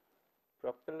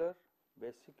 Propeller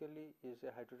basically is a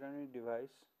hydrodynamic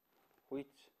device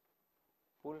which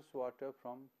pulls water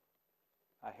from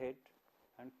ahead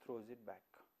and throws it back.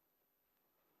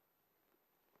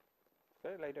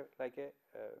 Okay, like a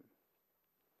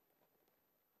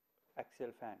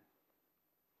axial fan.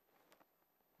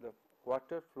 The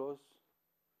water flows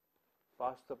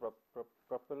past the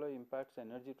propeller, imparts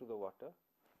energy to the water.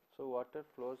 So, water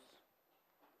flows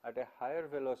at a higher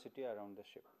velocity around the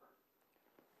ship.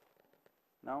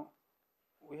 Now,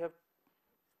 we have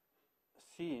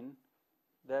seen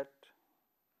that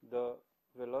the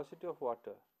velocity of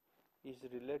water is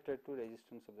related to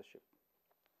resistance of the ship.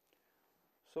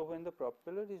 So, when the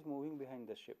propeller is moving behind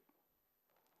the ship,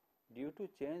 due to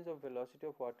change of velocity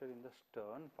of water in the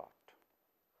stern part,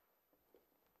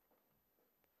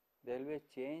 there will be a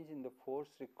change in the force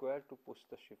required to push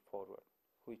the ship forward,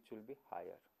 which will be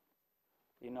higher.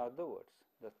 In other words,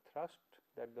 the thrust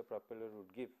that the propeller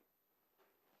would give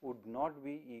would not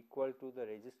be equal to the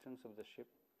resistance of the ship,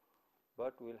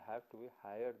 but will have to be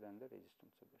higher than the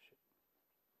resistance of the ship.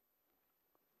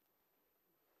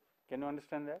 Can you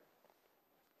understand that?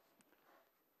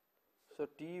 So,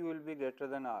 T will be greater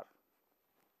than R,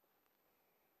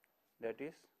 that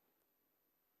is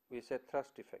we say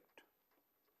thrust effect,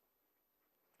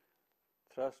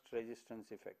 thrust resistance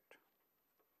effect.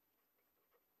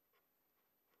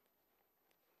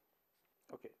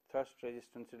 Okay, thrust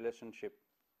resistance relationship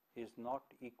is not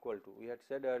equal to, we had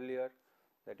said earlier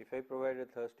that if I provide a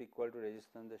thrust equal to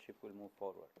resistance, the ship will move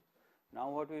forward. Now,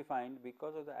 what we find,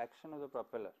 because of the action of the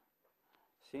propeller,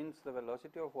 since the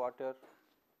velocity of water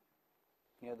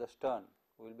near the stern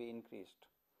will be increased,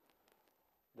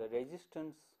 the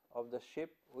resistance of the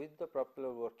ship with the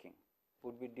propeller working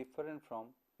would be different from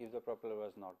if the propeller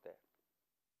was not there.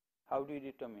 How do you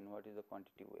determine what is the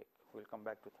quantity wake? We will come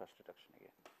back to thrust reduction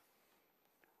again.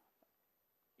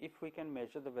 If we can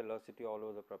measure the velocity all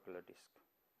over the propeller disc,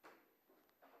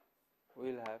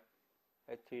 we will have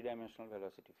a 3-dimensional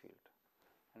velocity field.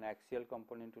 An axial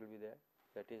component will be there,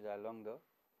 that is along the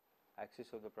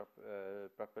axis of the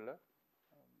propeller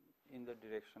in the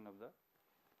direction of the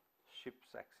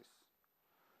ship's axis.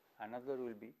 Another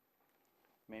will be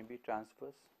maybe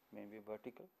transverse, maybe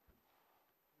vertical,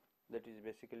 that is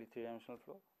basically 3-dimensional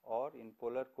flow, or in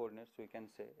polar coordinates we can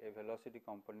say a velocity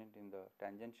component in the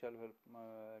tangential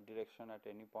direction at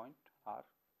any point r,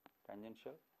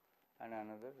 tangential, and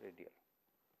another radial.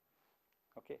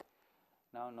 Okay.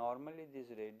 Now, normally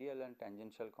these radial and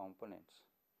tangential components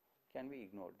can be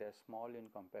ignored, they are small in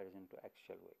comparison to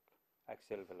axial wake,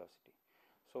 axial velocity.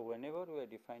 So, whenever we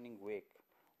are defining wake,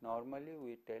 normally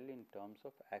we tell in terms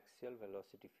of axial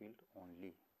velocity field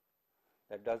only.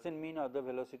 That does not mean other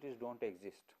velocities do not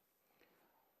exist.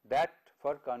 That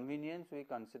for convenience we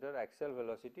consider axial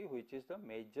velocity, which is the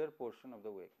major portion of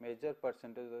the wake, major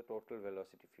percentage of the total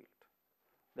velocity field.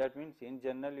 That means in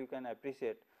general you can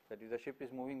appreciate that if the ship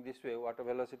is moving this way, water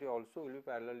velocity also will be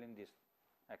parallel in this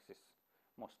axis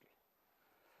mostly.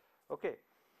 Okay.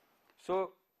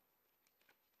 So,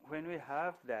 when we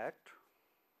have that,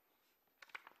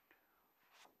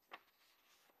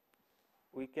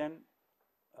 we can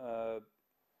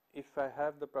if I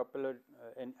have the propeller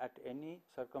at any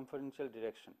circumferential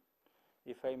direction,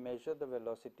 if I measure the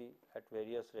velocity at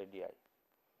various radii,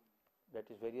 that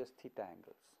is various theta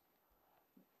angles,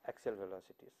 axial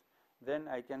velocities, then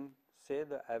I can say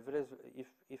the average,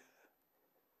 if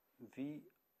V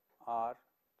r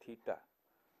theta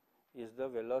is the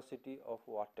velocity of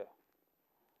water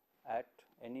at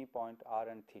any point r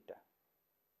and theta,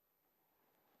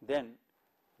 then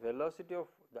velocity of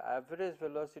the average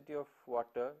velocity of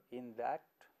water in that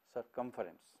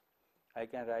circumference, I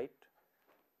can write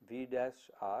V dash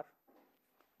r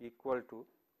equal to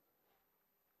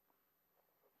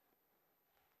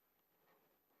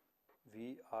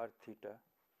V r theta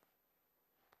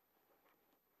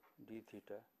d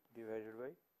theta divided by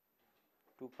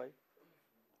 2 pi,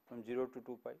 from 0 to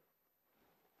 2 pi.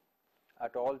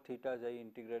 At all thetas I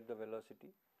integrate the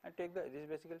velocity and take the, this is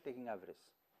basically taking average.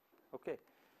 Okay.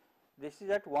 This is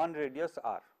at one radius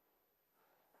r.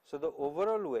 So, the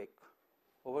overall wake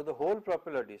over the whole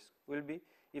propeller disc will be,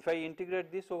 if I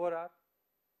integrate this over r,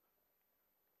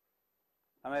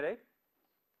 am I right?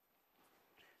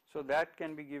 So, that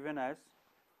can be given as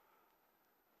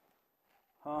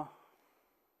 1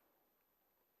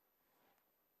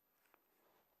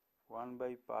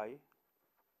 by pi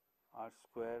r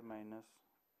square minus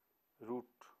root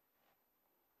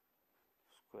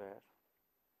square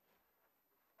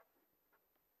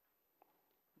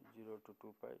 0 to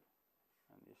 2 pi,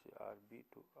 and this is r b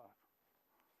to r.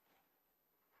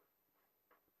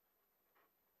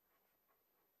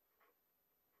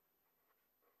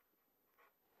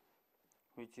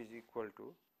 Which is equal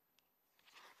to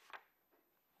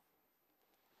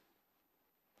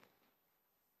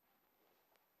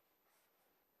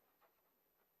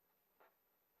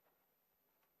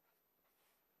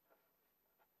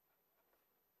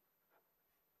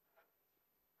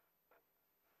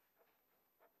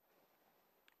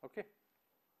okay.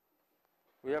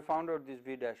 We have found out this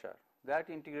V dash r, that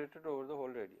integrated over the whole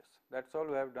radius. That is all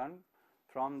we have done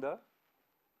from the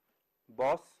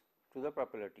boss to the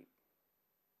propeller tip.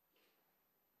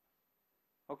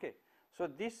 Okay. So,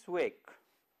 this wake,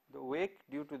 the wake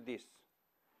due to this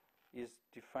is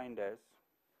defined as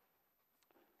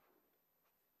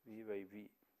V by V.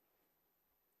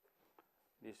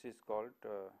 This is called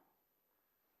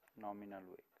nominal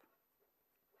wake.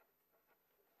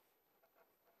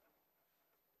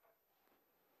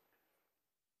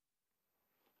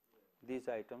 These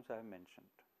items I have mentioned.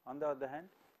 On the other hand,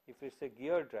 if it is a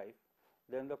gear drive,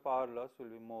 then the power loss will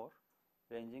be more,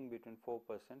 ranging between 4%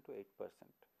 to 8%,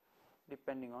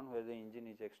 depending on whether the engine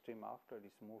is extreme aft or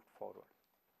is moved forward,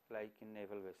 like in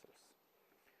naval vessels.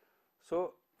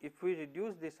 So, if we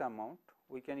reduce this amount,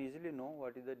 we can easily know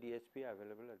what is the DHP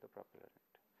available at the propeller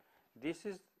end. This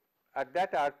is at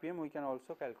that RPM we can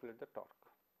also calculate the torque.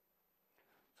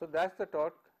 So, that is the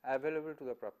torque available to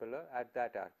the propeller at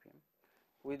that RPM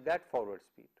with that forward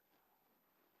speed.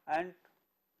 And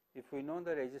if we know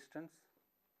the resistance,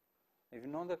 if we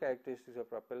know the characteristics of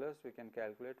propellers, we can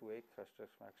calculate wake, thrust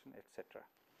action, etc.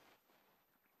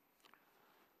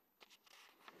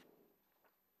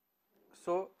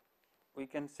 So, we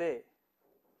can say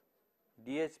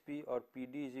DHP or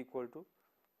PD is equal to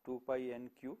 2 pi n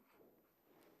q.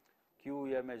 Q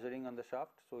we are measuring on the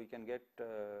shaft, so we can get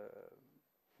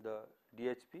the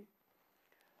DHP.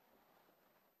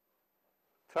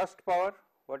 Thrust power,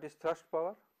 what is thrust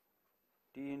power?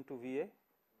 T into VA,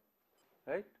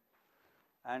 right?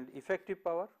 And effective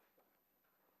power,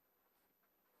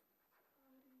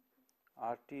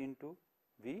 RT into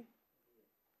V,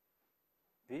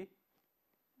 V,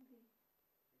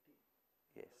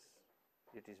 yes,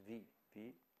 it is V,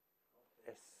 V,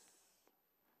 S,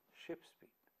 ship speed.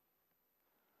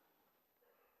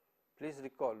 Please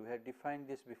recall, we had defined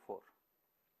this before.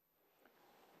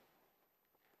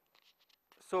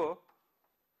 So,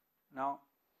 now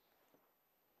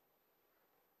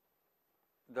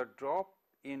the drop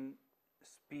in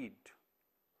speed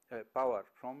power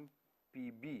from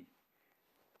PB,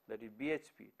 that is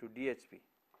BHP to DHP,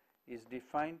 is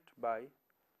defined by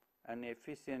an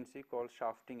efficiency called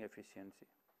shafting efficiency.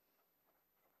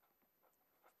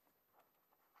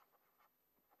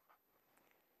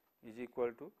 Is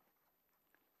equal to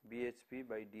BHP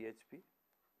by DHP,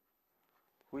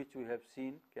 which we have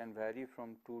seen can vary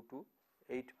from 2 to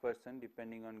 8%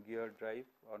 depending on gear drive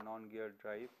or non-gear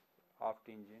drive, aft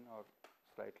engine or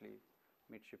slightly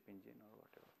midship engine or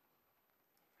whatever.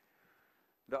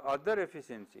 The other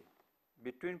efficiency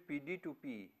between PD to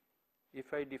PE,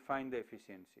 if I define the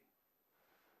efficiency,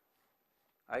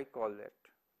 I call that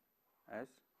as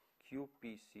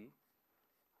QPC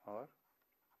or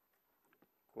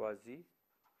quasi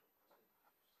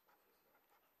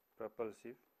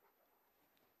propulsive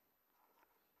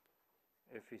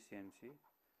efficiency,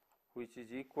 which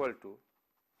is equal to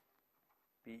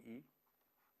PE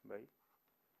by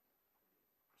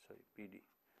PD.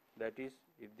 That is,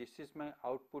 if this is my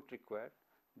output required,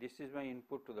 this is my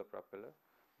input to the propeller,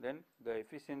 then the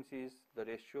efficiency is the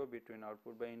ratio between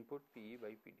output by input, PE by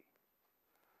PD.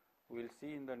 We will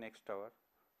see in the next hour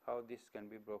how this can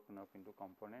be broken up into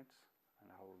components and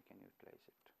how we can utilize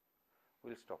it. We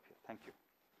will stop here. Thank you.